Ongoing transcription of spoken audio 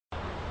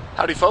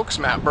Howdy folks,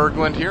 Matt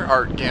Berglund here,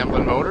 Art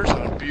Gamblin' Motors,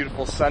 on a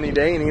beautiful sunny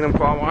day in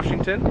Enumclaw,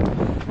 Washington.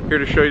 Here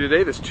to show you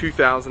today this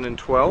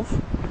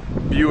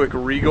 2012 Buick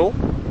Regal.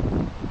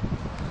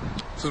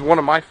 This is one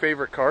of my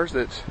favorite cars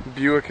that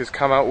Buick has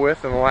come out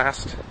with in the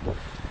last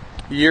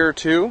year or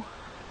two.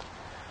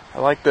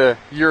 I like the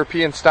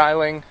European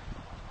styling.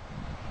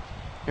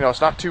 You know,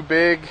 it's not too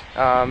big.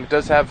 It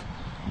does have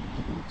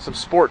some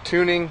sport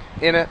tuning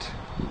in it.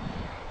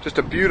 Just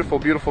a beautiful,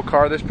 beautiful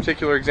car. This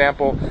particular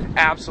example,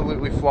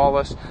 absolutely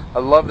flawless. I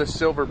love the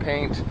silver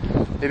paint.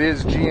 It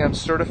is GM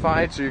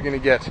certified, so you're going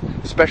to get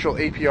special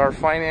APR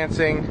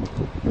financing,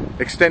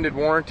 extended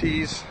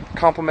warranties,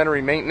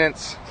 complimentary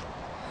maintenance.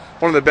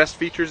 One of the best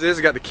features is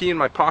I got the key in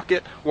my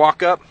pocket,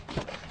 walk up,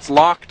 it's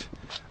locked,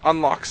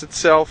 unlocks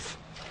itself.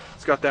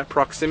 It's got that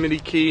proximity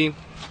key,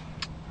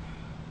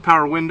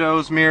 power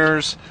windows,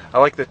 mirrors. I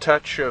like the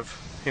touch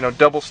of, you know,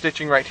 double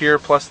stitching right here,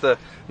 plus the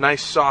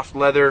nice soft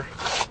leather.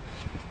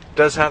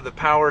 Does have the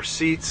power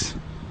seats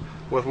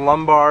with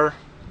lumbar.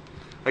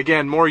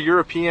 Again, more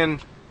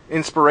European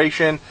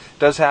inspiration.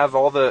 Does have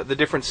all the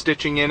different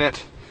stitching in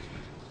it,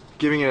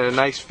 giving it a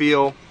nice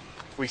feel.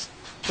 If we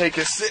take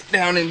a sit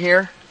down in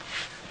here,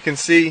 you can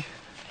see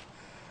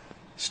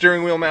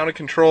steering wheel mounted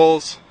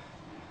controls,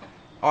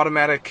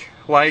 automatic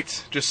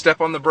lights. Just step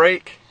on the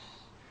brake,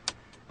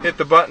 hit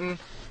the button,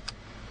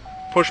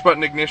 push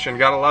button ignition.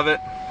 Gotta love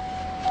it.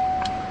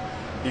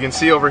 You can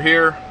see over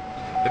here,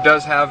 it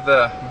does have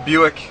the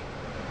Buick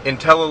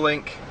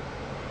INTELLILINK,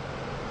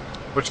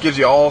 which gives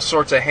you all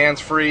sorts of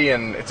hands-free,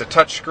 and it's a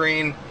touch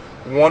screen.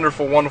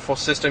 Wonderful, wonderful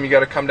system. You got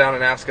to come down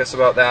and ask us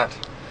about that.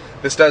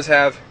 This does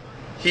have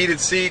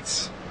heated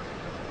seats,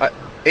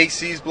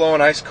 AC's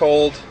blowing ice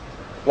cold,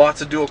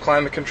 lots of dual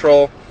climate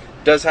control.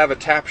 Does have a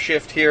tap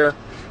shift here,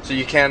 so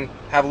you can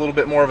have a little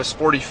bit more of a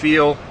sporty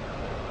feel.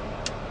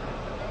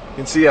 You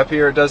can see up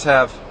here it does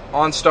have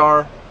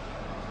OnStar.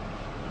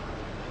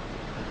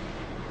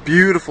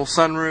 Beautiful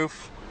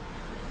sunroof,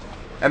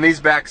 and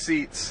these back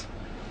seats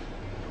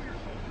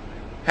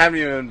haven't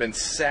even been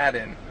sat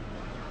in.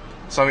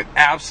 So I mean,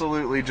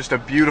 absolutely just a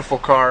beautiful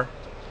car.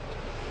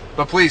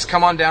 But please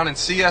come on down and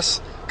see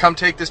us. Come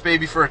take this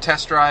baby for a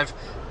test drive.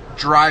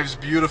 Drives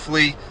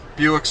beautifully.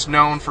 Buick's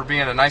known for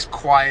being a nice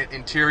quiet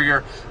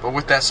interior, but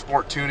with that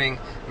sport tuning,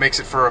 makes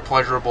it for a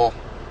pleasurable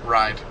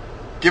ride.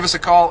 Give us a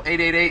call,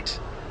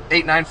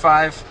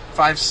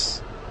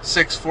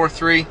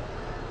 888-895-5643.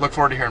 Look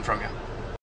forward to hearing from you.